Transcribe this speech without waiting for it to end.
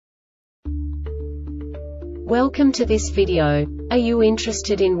Welcome to this video. Are you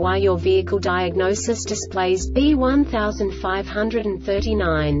interested in why your vehicle diagnosis displays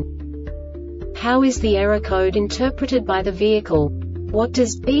B1539? How is the error code interpreted by the vehicle? What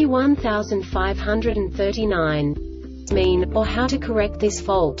does B1539 mean, or how to correct this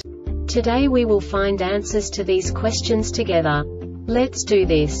fault? Today we will find answers to these questions together. Let's do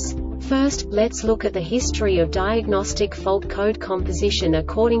this. First, let's look at the history of diagnostic fault code composition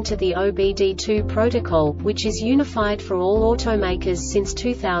according to the OBD2 protocol, which is unified for all automakers since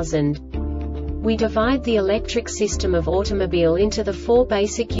 2000. We divide the electric system of automobile into the four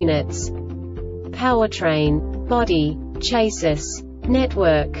basic units: powertrain, body, chassis,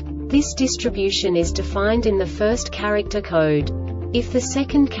 network. This distribution is defined in the first character code. If the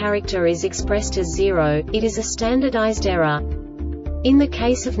second character is expressed as 0, it is a standardized error. In the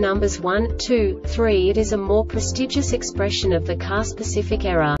case of numbers 1, 2, 3, it is a more prestigious expression of the car-specific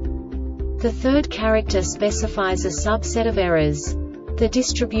error. The third character specifies a subset of errors. The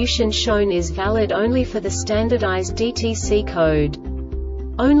distribution shown is valid only for the standardized DTC code.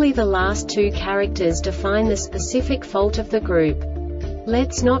 Only the last two characters define the specific fault of the group.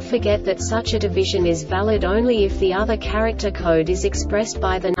 Let's not forget that such a division is valid only if the other character code is expressed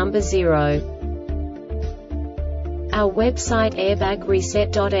by the number 0. Our website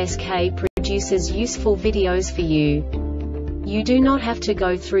airbagreset.sk produces useful videos for you. You do not have to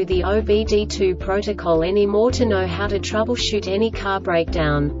go through the OBD2 protocol anymore to know how to troubleshoot any car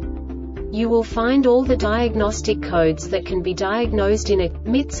breakdown. You will find all the diagnostic codes that can be diagnosed in a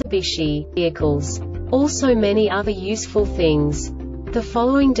Mitsubishi vehicles. Also many other useful things. The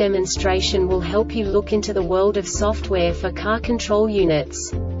following demonstration will help you look into the world of software for car control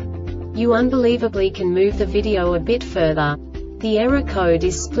units. You unbelievably can move the video a bit further. The error code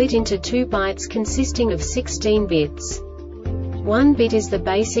is split into 2 bytes consisting of 16 bits. 1 bit is the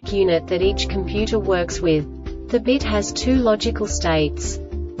basic unit that each computer works with. The bit has 2 logical states: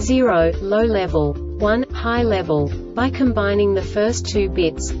 0, low level, 1, high level. By combining the first 2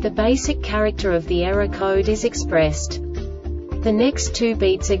 bits, the basic character of the error code is expressed. The next 2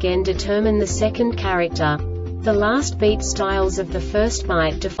 beats again determine the second character. The last beat styles of the first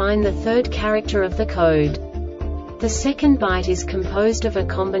byte define the third character of the code. The second byte is composed of a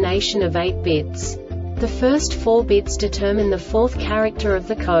combination of 8 bits. The first 4 bits determine the fourth character of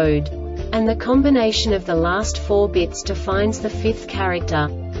the code. And the combination of the last 4 bits defines the fifth character.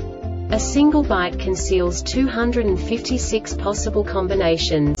 A single byte conceals 256 possible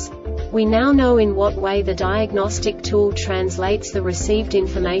combinations. We now know in what way the diagnostic tool translates the received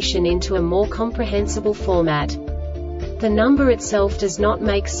information into a more comprehensible format. The number itself does not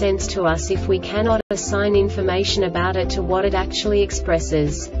make sense to us if we cannot assign information about it to what it actually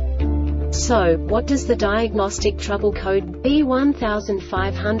expresses. So, what does the diagnostic trouble code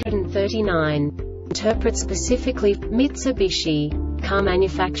B1539 interpret specifically for Mitsubishi car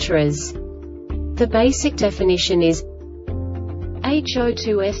manufacturers? The basic definition is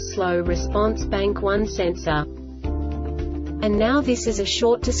HO2S slow response bank 1 sensor. And now this is a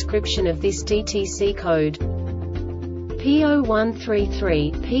short description of this DTC code.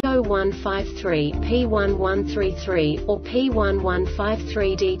 P0133, P0153, P1133, or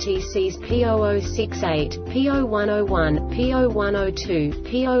P1153 DTCs P0068, P0101, P0102,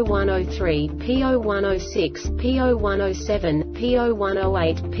 P0103, P0106, P0107,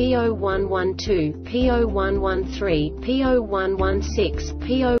 P0108, P0112, P0113, P0116,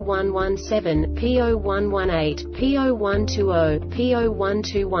 P0117, P0118, P0120,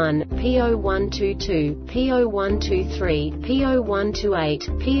 P0121, P0122, P0123, P0128,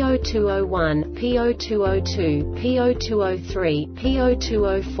 P0201, P0202, P0203,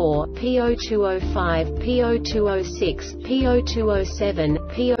 P0204, P0205, P0206, P0207,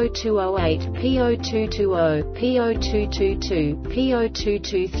 P0208, P0220, P0222,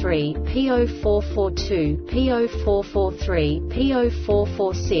 P0223, P0442, P0443,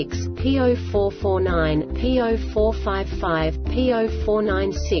 P0446, P0449, P0455,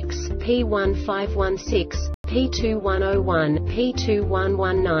 P0496, P1516, P2101,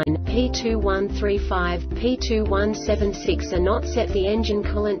 P2119, P2135, P2176 are not set. The engine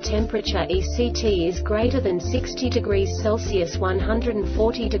coolant temperature ECT is greater than 60 degrees Celsius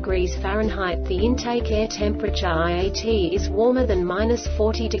 140 degrees Fahrenheit. The intake air temperature IAT is warmer than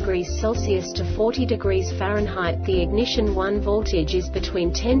 -40 degrees Celsius to 40 degrees Fahrenheit. The ignition 1 voltage is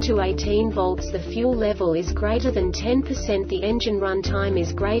between 10 to 18 volts. The fuel level is greater than 10%. The engine run time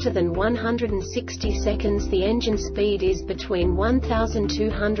is greater than 160 seconds. The engine speed is between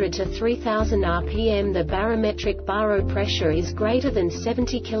 1200 to to 3000 RPM. The barometric BARO pressure is greater than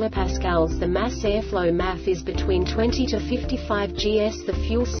 70 kPa. The mass airflow MAF is between 20 to 55 gs. The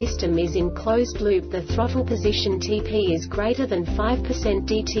fuel system is in closed loop. The throttle position TP is greater than 5%.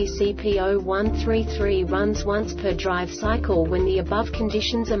 DTC P1153 runs once per drive cycle when the above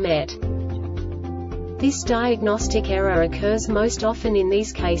conditions are met. This diagnostic error occurs most often in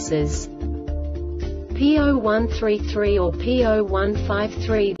these cases: P0133 or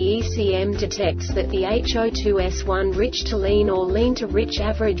P0153. The ECM detects that the HO2S1 rich to lean or lean to rich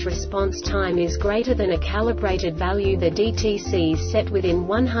average response time is greater than a calibrated value. The DTC is set within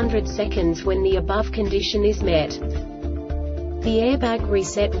 100 seconds when the above condition is met. The Airbag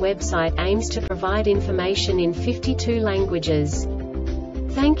Reset website aims to provide information in 52 languages.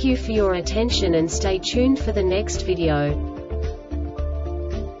 Thank you for your attention and stay tuned for the next video.